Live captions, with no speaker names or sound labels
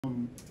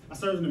I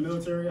served in the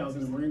military. I was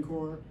in the Marine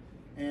Corps,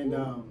 and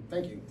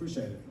thank you,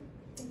 appreciate it.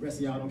 The rest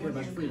of y'all don't care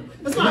about your freedom.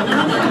 That's fine.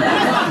 No,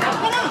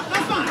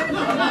 that's fine.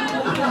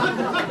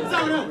 No, it's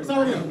already over. It's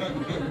already over.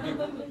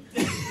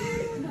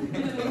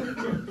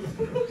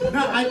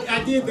 No,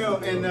 I did though,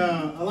 and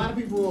a lot of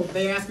people,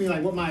 they ask me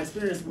like what my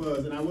experience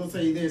was, and I will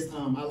tell you this: I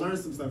learned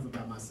some stuff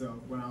about myself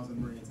when I was in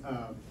the Marines.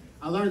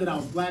 I learned that I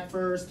was black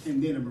first,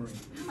 and then a Marine.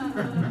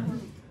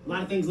 A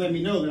lot of things let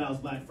me know that I was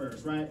black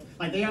first, right?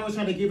 Like they always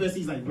try to give us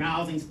these like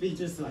rousing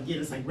speeches to like get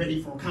us like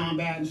ready for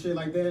combat and shit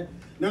like that.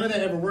 None of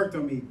that ever worked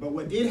on me. But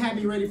what did have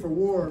me ready for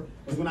war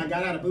was when I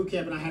got out of boot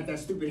camp and I had that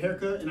stupid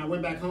haircut and I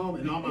went back home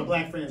and all my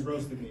black friends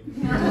roasted me.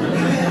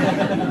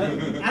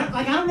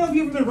 I don't know if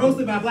you've ever been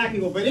roasted by black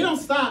people, but it don't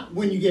stop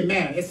when you get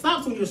mad. It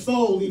stops when your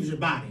soul leaves your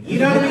body. You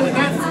know what I mean?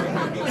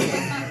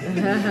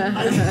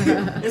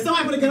 Like if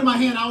somebody put a gun in my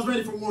hand, I was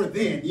ready for war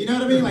then. You know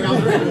what I mean? Like I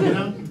was ready, you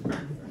know?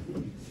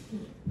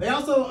 They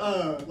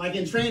also, like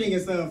in training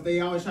and stuff,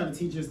 they always try to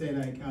teach us that,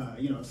 like,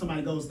 you know, if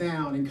somebody goes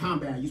down in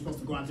combat, you're supposed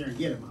to go out there and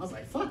get him. I was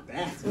like, fuck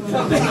that.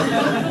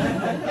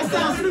 That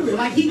sounds stupid.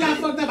 Like, he got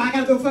fucked up, I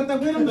gotta go fucked up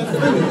with him? That's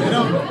stupid, you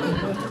know?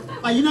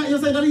 Like, you know what I'm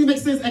saying? That doesn't even make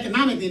sense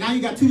economically. Now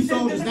you got 2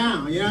 soldiers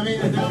down, you know what I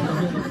mean? You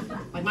know?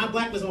 Like, my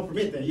blackness won't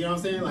permit that, you know what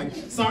I'm saying? Like,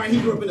 sorry he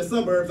grew up in the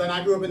suburbs and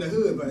I grew up in the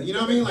hood, but you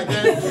know what I mean? Like,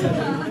 that,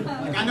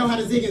 like, I know how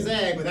to zig and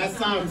zag, but that's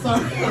sorry.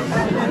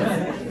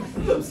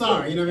 I'm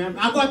sorry, you know what I mean?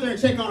 I'll go out there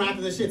and check on her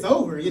after this shit's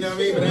over, you know what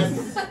I mean? But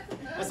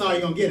that's all you're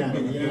gonna get out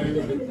of it, you know what I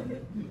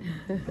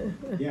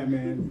mean? Yeah,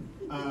 man.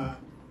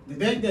 The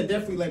thing that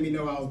definitely let me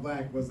know I was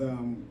black was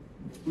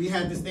we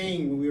had this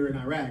thing when we were in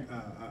Iraq,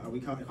 we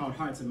called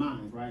Hearts and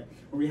Minds, right?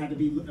 Where we had to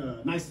be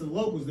nice to the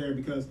locals there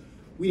because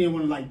we didn't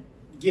want to like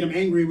get them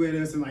angry with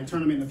us and like turn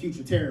them into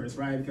future terrorists,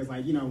 right? Because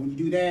like, you know, when you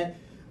do that,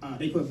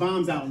 they put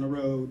bombs out on the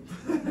road.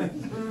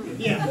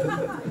 Yeah.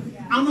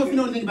 I don't know if you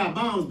know anything about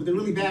bombs, but they're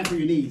really bad for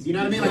your knees. You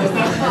know what I mean?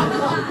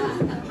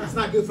 Like it's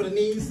not good for the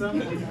knees. So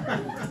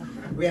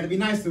we had to be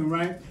nice to them,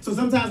 right? So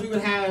sometimes we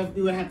would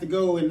have to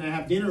go and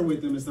have dinner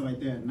with them and stuff like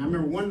that. And I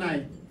remember one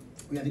night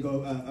we had to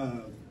go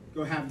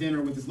have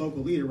dinner with this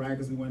local leader, right?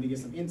 Because we wanted to get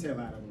some intel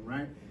out of him,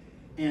 right?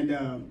 And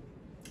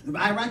the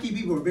Iraqi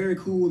people are very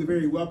cool. They're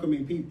very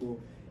welcoming people,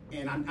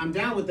 and I'm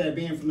down with that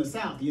being from the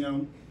South, you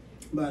know.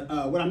 But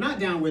what I'm not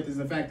down with is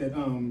the fact that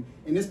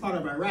in this part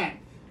of Iraq,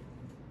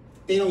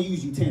 they don't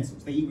use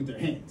utensils. They eat with their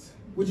hands,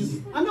 which is,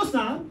 I know it's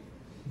not.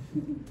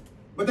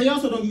 But they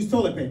also don't use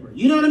toilet paper.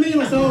 You know what I mean?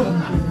 Like, so,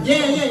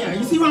 yeah.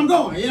 You see where I'm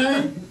going, you know what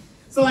I mean?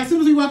 So like, as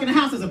soon as we walk in the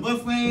house, there's a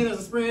buffet, there's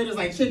a spread, there's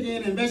like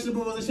chicken and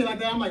vegetables and shit like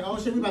that. I'm like, oh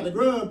shit, we about to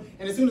grub.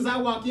 And as soon as I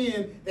walk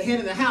in, the head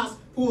of the house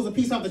pulls a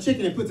piece off the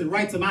chicken and puts it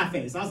right to my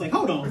face. I was like,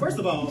 hold on, first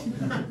of all,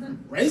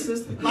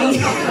 racist. Like,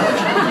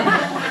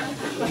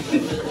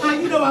 how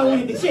you know I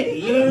wanted the chicken,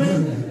 you know what I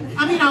mean?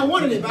 I mean, I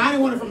wanted it, but I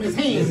didn't want it from his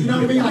hands, you know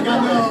what I mean? Like, I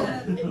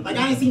know, like,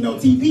 I didn't see no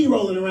TP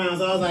rolling around,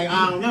 so I was like,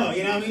 I don't know,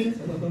 you know what I mean?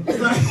 It's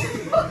like,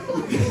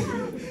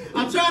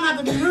 I'm trying not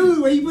to be rude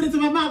when he put it to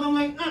my mouth, I'm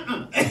like,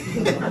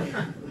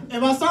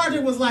 And my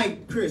sergeant was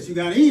like, Chris, you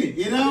gotta eat it,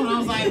 you know? And I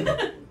was like,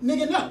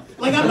 nigga, no.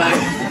 Like, I'm like,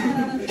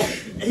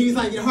 and he's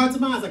like, your heart's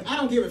and minds. Like, I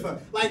don't give a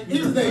fuck. Like,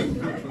 here's the thing.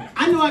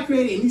 I know I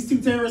created at least 2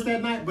 terrorists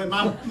that night, but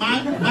my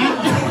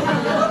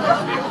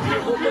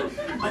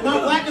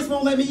blackness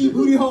won't let me eat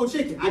booty hole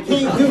chicken. I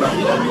can't do it,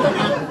 you know what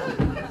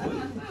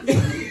I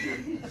mean?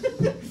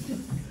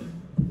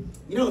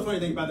 You know the funny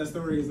thing about that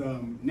story is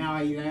now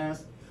I eat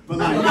ass. But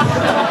like,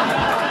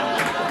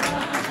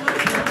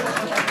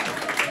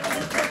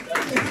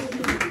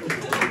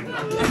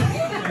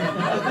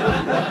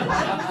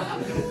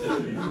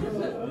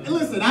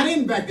 listen, I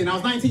didn't back then. I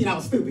was 19. I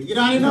was stupid. You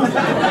know, I didn't know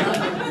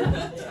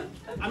that.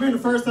 I remember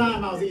the first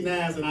time I was eating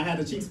ass and I had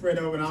the cheek spread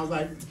over and I was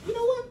like, you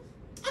know what?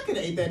 I could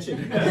have ate that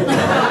chicken. All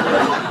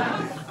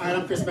right,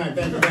 I'm Chris Mack.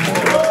 Thank you,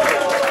 guys.